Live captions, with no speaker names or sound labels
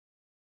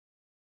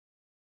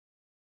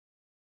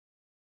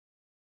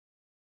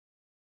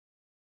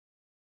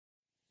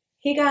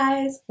Hey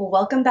guys,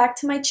 welcome back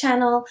to my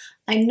channel.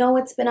 I know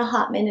it's been a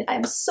hot minute.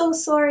 I'm so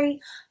sorry,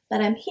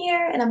 but I'm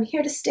here and I'm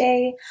here to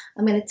stay.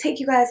 I'm going to take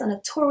you guys on a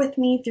tour with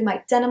me through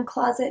my denim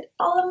closet,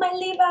 all of my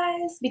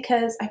Levi's,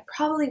 because I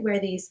probably wear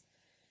these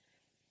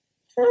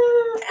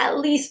at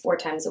least 4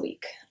 times a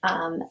week.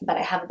 But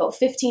I have about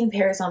 15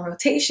 pairs on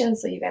rotation,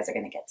 so you guys are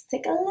going to get to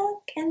take a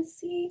look and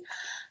see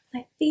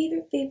my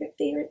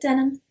favorite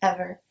denim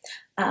ever.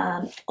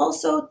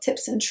 Also,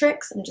 tips and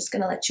tricks. I'm just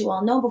going to let you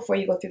all know before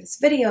you go through this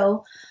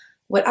video.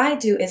 What I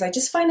do is I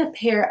just find a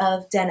pair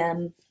of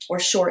denim or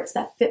shorts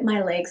that fit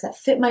my legs, that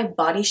fit my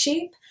body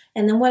shape.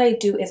 And then what I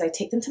do is I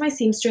take them to my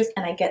seamstress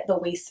and I get the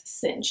waist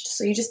cinched.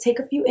 So you just take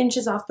a few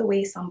inches off the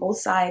waist on both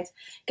sides,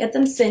 get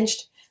them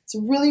cinched. It's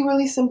a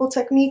really simple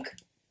technique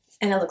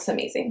and it looks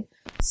amazing.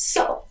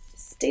 So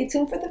stay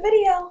tuned for the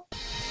video.